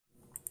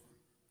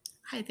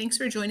Hi, thanks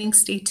for joining.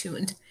 Stay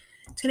tuned.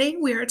 Today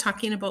we are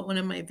talking about one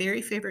of my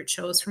very favorite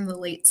shows from the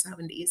late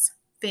 70s,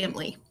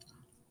 Family.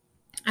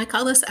 I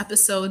call this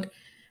episode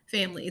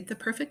Family, the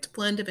perfect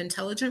blend of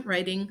intelligent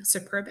writing,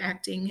 superb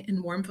acting,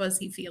 and warm,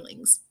 fuzzy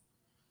feelings.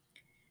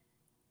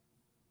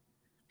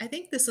 I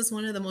think this is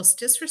one of the most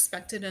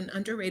disrespected and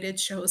underrated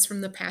shows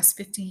from the past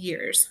 50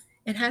 years.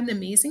 It had an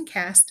amazing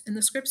cast, and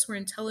the scripts were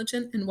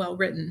intelligent and well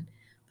written,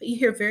 but you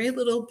hear very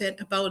little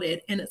bit about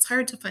it, and it's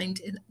hard to find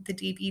in the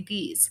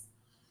DVDs.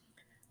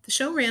 The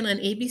show ran on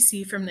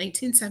ABC from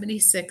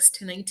 1976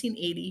 to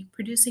 1980,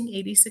 producing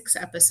 86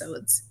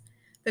 episodes.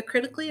 The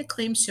critically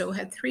acclaimed show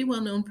had three well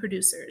known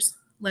producers: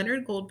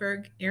 Leonard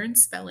Goldberg, Aaron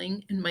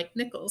Spelling, and Mike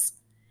Nichols.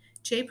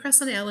 Jay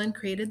Preston Allen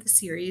created the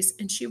series,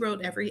 and she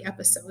wrote every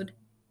episode.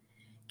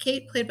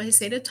 Kate, played by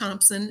Sada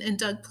Thompson, and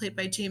Doug, played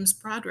by James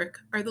Broderick,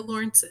 are the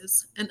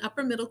Lawrences, an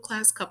upper middle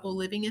class couple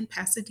living in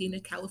Pasadena,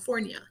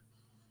 California.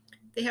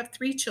 They have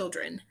three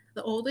children.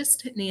 The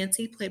oldest,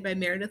 Nancy, played by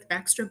Meredith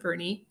Baxter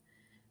Burney,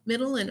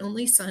 middle and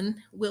only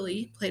son,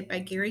 Willie, played by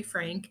Gary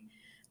Frank,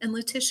 and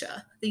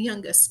Letitia, the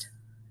youngest,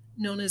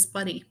 known as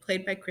Buddy,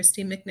 played by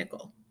Christy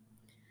McNichol.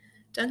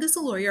 Doug is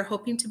a lawyer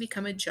hoping to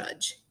become a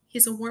judge.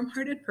 He's a warm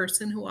hearted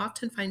person who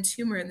often finds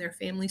humor in their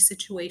family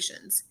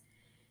situations.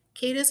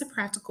 Kate is a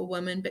practical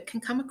woman but can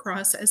come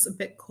across as a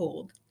bit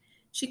cold.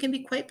 She can be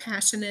quite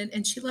passionate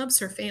and she loves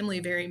her family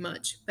very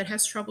much, but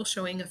has trouble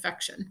showing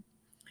affection.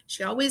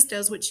 She always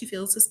does what she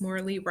feels is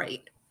morally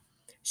right.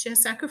 She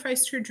has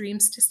sacrificed her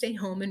dreams to stay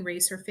home and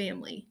raise her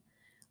family.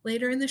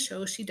 Later in the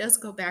show, she does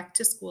go back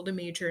to school to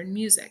major in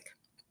music.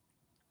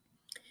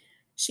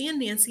 She and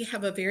Nancy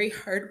have a very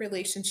hard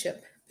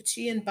relationship, but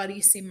she and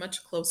Buddy seem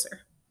much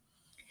closer.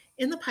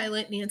 In the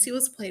pilot, Nancy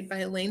was played by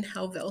Elaine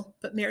Howville,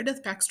 but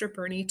Meredith Baxter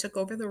Burney took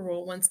over the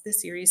role once the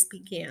series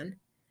began.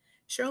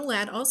 Cheryl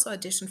Ladd also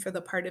auditioned for the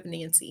part of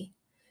Nancy.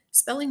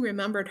 Spelling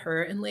remembered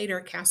her and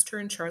later cast her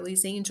in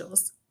Charlie's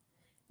Angels.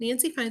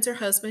 Nancy finds her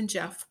husband,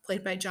 Jeff,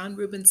 played by John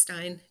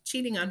Rubinstein,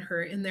 cheating on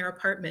her in their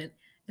apartment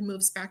and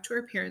moves back to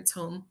her parents'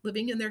 home,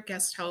 living in their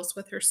guest house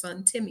with her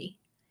son, Timmy.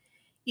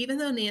 Even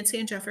though Nancy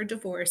and Jeff are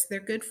divorced, they're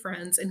good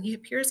friends, and he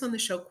appears on the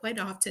show quite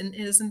often and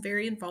is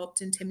very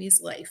involved in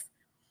Timmy's life.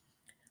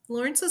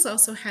 Lawrence has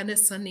also had a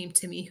son named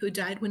Timmy who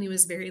died when he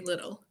was very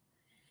little.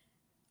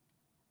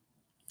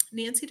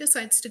 Nancy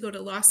decides to go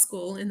to law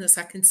school in the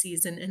second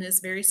season and is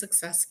very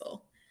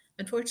successful.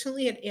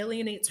 Unfortunately, it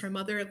alienates her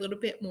mother a little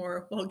bit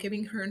more while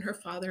giving her and her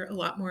father a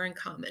lot more in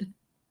common.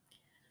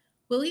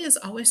 Willie is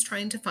always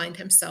trying to find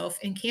himself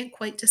and can't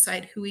quite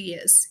decide who he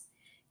is.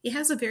 He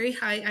has a very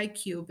high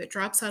IQ but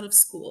drops out of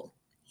school.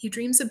 He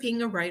dreams of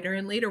being a writer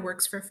and later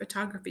works for a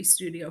photography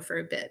studio for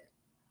a bit.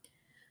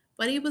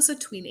 Buddy was a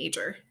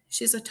teenager.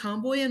 She's a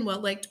tomboy and well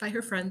liked by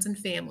her friends and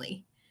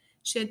family.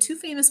 She had two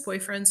famous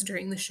boyfriends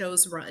during the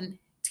show's run: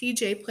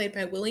 TJ, played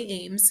by Willie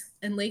Ames,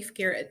 and Leif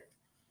Garrett.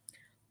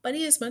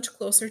 Buddy is much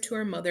closer to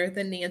her mother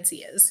than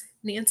Nancy is.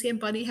 Nancy and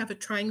Buddy have a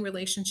trying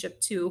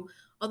relationship too,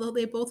 although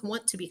they both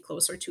want to be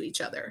closer to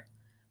each other.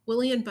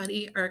 Willie and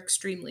Buddy are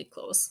extremely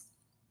close.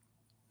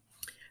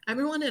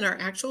 Everyone in our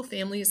actual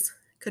families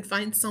could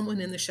find someone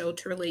in the show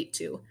to relate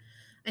to.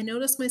 I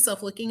noticed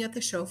myself looking at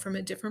the show from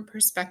a different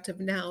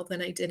perspective now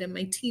than I did in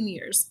my teen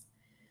years.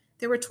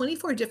 There were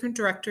 24 different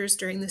directors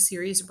during the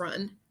series'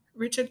 run.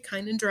 Richard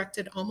Kynan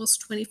directed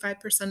almost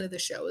 25% of the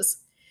shows.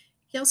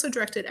 He also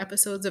directed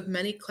episodes of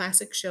many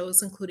classic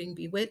shows, including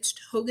Bewitched,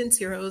 Hogan's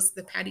Heroes,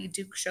 The Patty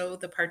Duke Show,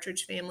 The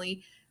Partridge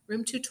Family,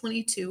 Room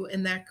 222,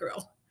 and That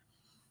Girl.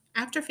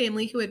 After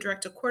Family, he would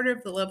direct a quarter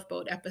of the Love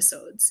Boat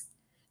episodes.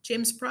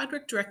 James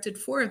Broderick directed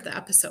 4 of the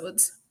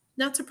episodes.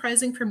 Not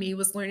surprising for me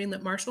was learning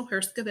that Marshall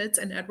Herskovitz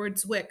and Edward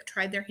Zwick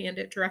tried their hand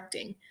at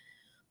directing.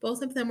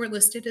 Both of them were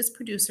listed as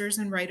producers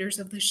and writers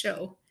of the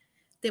show.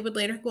 They would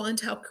later go on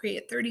to help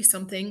create 30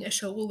 something, a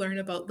show we'll learn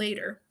about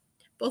later.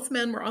 Both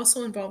men were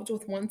also involved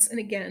with Once and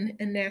Again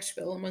and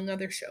Nashville, among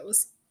other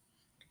shows.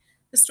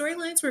 The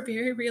storylines were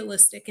very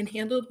realistic and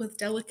handled with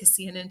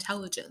delicacy and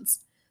intelligence.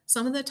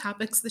 Some of the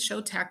topics the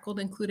show tackled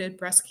included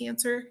breast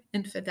cancer,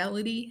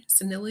 infidelity,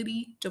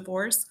 senility,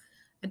 divorce,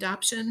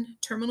 adoption,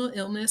 terminal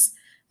illness,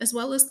 as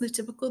well as the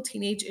typical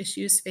teenage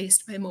issues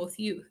faced by most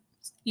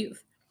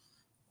youth.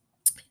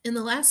 In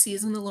the last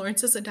season, the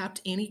Lawrences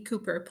adopt Annie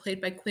Cooper,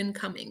 played by Quinn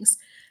Cummings,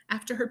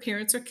 after her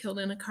parents are killed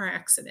in a car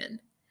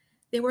accident.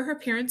 They were her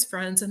parents'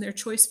 friends and their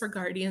choice for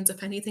guardians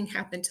if anything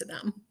happened to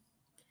them.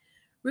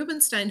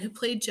 Rubinstein, who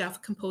played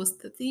Jeff,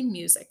 composed the theme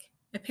music.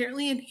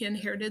 Apparently, he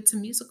inherited some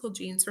musical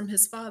genes from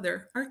his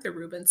father, Arthur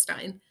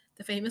Rubinstein,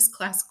 the famous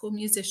classical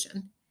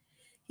musician.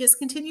 He has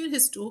continued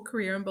his dual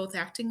career in both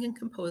acting and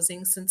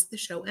composing since the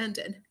show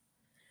ended.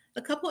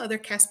 A couple other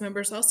cast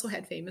members also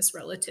had famous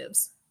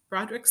relatives.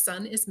 Broderick's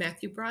son is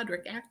Matthew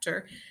Broderick,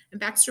 actor, and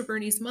Baxter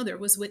Burney's mother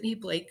was Whitney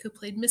Blake, who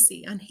played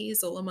Missy on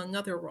Hazel, among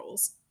other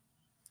roles.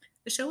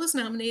 The show was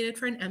nominated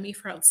for an Emmy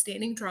for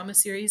Outstanding Drama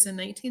Series in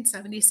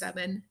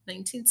 1977,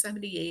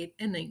 1978,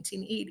 and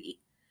 1980.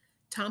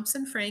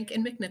 Thompson, Frank,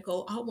 and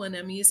McNichol all won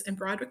Emmys, and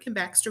Broderick and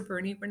Baxter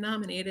Burney were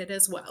nominated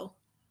as well.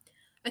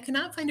 I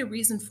cannot find a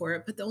reason for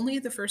it, but only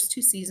the first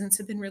two seasons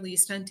have been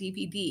released on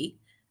DVD,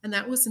 and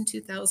that was in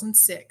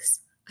 2006.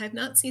 I have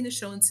not seen the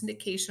show in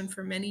syndication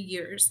for many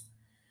years.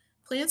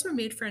 Plans were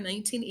made for a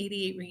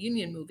 1988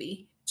 reunion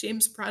movie.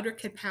 James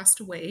Broderick had passed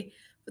away,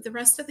 but the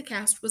rest of the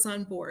cast was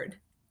on board.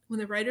 When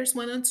the writers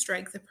went on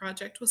strike, the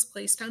project was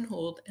placed on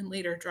hold and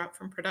later dropped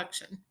from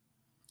production.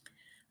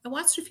 I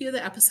watched a few of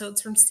the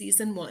episodes from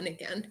season one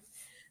again.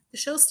 The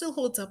show still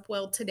holds up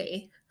well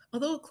today.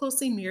 Although it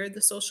closely mirrored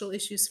the social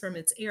issues from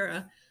its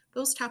era,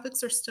 those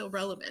topics are still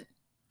relevant.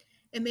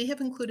 It may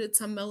have included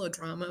some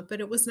melodrama,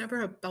 but it was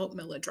never about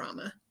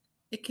melodrama.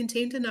 It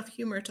contained enough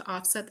humor to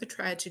offset the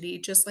tragedy,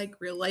 just like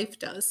real life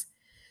does.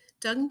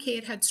 Doug and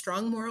Kate had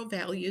strong moral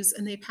values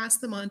and they passed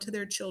them on to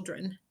their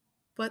children,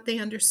 but they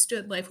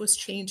understood life was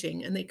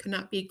changing and they could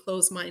not be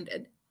closed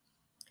minded.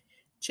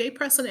 J.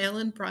 Preston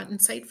Allen brought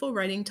insightful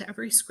writing to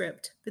every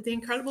script, but the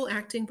incredible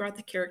acting brought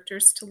the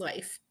characters to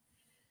life.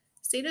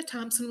 Sada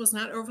Thompson was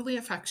not overly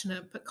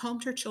affectionate, but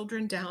calmed her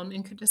children down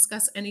and could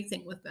discuss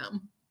anything with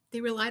them.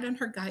 They relied on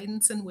her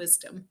guidance and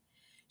wisdom.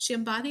 She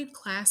embodied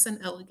class and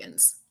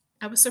elegance.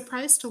 I was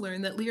surprised to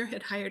learn that Lear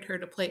had hired her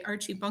to play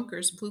Archie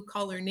Bunker's blue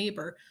collar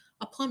neighbor,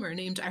 a plumber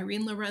named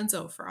Irene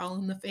Lorenzo, for All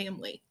in the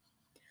Family.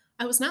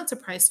 I was not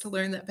surprised to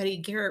learn that Betty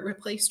Garrett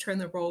replaced her in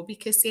the role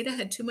because Sada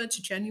had too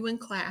much genuine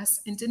class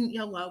and didn't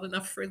yell loud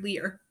enough for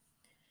Lear.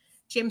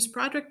 James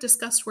Broderick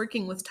discussed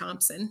working with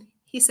Thompson.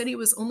 He said he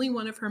was only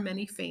one of her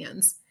many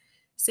fans.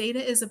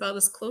 Sada is about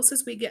as close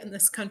as we get in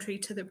this country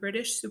to the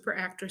British super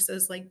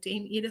actresses like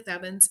Dame Edith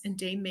Evans and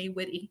Dame Mae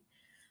Whitty.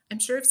 I'm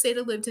sure if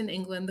Sada lived in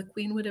England, the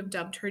Queen would have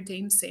dubbed her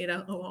Dame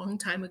Sada a long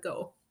time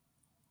ago.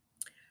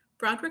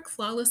 Broderick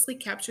flawlessly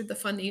captured the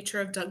fun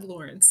nature of Doug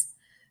Lawrence.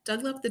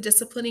 Doug left the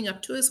disciplining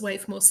up to his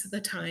wife most of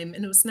the time,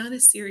 and it was not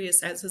as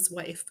serious as his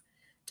wife.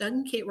 Doug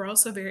and Kate were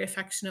also very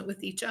affectionate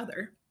with each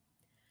other.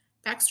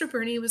 Baxter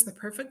Burney was the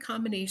perfect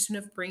combination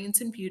of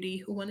brains and beauty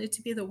who wanted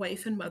to be the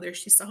wife and mother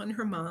she saw in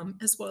her mom,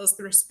 as well as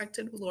the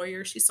respected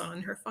lawyer she saw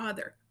in her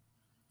father.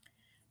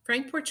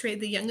 Frank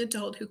portrayed the young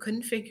adult who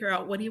couldn't figure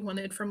out what he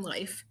wanted from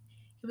life.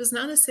 He was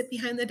not a sit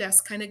behind the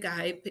desk kind of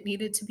guy, but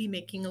needed to be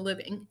making a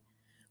living.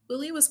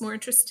 Willie was more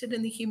interested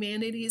in the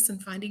humanities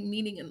and finding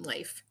meaning in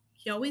life.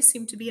 He always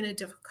seemed to be in a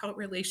difficult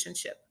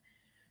relationship.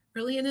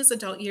 Early in his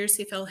adult years,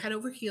 he fell head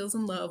over heels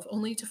in love,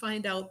 only to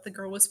find out the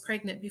girl was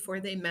pregnant before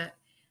they met,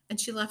 and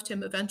she left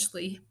him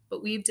eventually,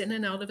 but weaved in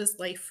and out of his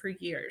life for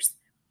years.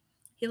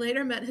 He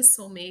later met his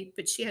soulmate,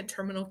 but she had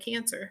terminal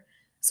cancer,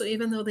 so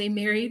even though they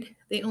married,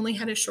 they only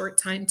had a short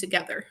time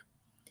together.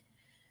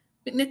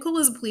 McNichol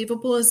was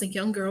believable as a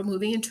young girl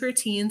moving into her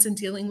teens and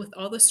dealing with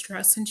all the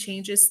stress and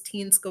changes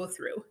teens go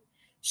through.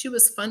 She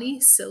was funny,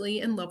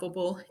 silly, and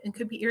lovable, and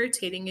could be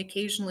irritating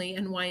occasionally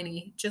and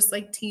whiny, just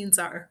like teens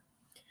are.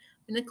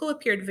 McNichol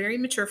appeared very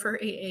mature for her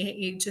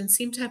age and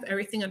seemed to have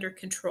everything under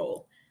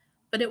control,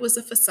 but it was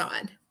a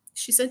facade.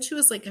 She said she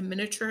was like a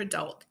miniature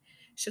adult.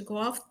 She'd go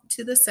off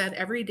to the set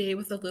every day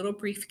with a little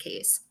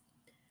briefcase.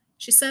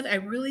 She said, I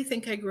really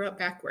think I grew up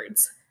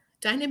backwards.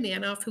 Dinah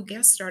Manoff, who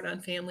guest starred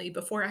on Family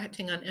before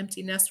acting on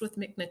Empty Nest with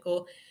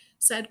McNichol,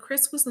 said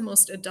Chris was the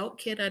most adult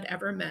kid I'd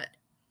ever met.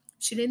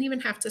 She didn't even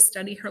have to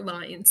study her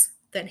lines,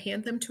 then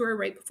hand them to her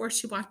right before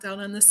she walked out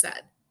on the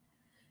set.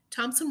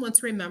 Thompson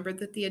once remembered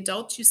that the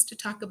adults used to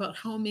talk about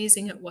how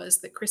amazing it was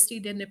that Christy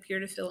didn't appear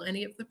to feel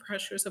any of the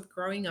pressures of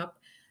growing up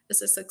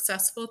as a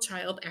successful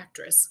child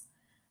actress.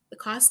 The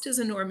cost is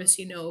enormous,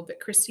 you know, but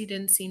Christy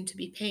didn't seem to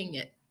be paying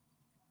it.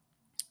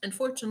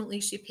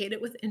 Unfortunately, she paid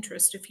it with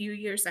interest a few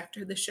years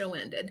after the show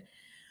ended.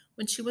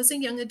 When she was a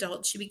young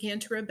adult, she began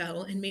to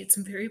rebel and made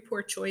some very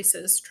poor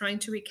choices, trying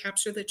to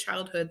recapture the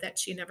childhood that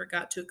she never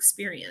got to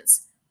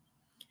experience.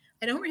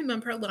 I don't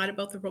remember a lot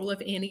about the role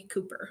of Annie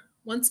Cooper.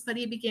 Once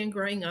Buddy began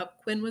growing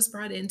up, Quinn was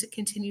brought in to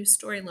continue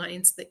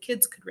storylines that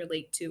kids could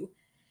relate to.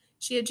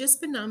 She had just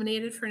been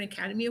nominated for an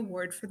Academy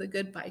Award for The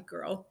Goodbye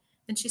Girl,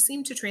 and she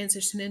seemed to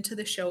transition into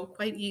the show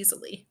quite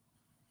easily.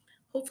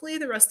 Hopefully,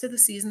 the rest of the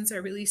seasons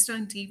are released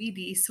on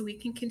DVD so we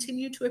can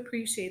continue to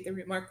appreciate the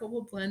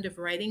remarkable blend of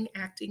writing,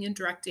 acting, and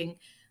directing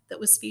that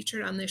was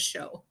featured on this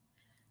show.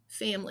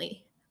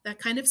 Family. That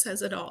kind of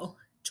says it all.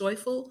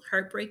 Joyful,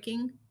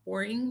 heartbreaking,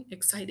 boring,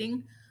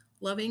 exciting,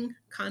 loving,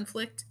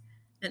 conflict,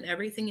 and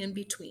everything in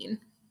between.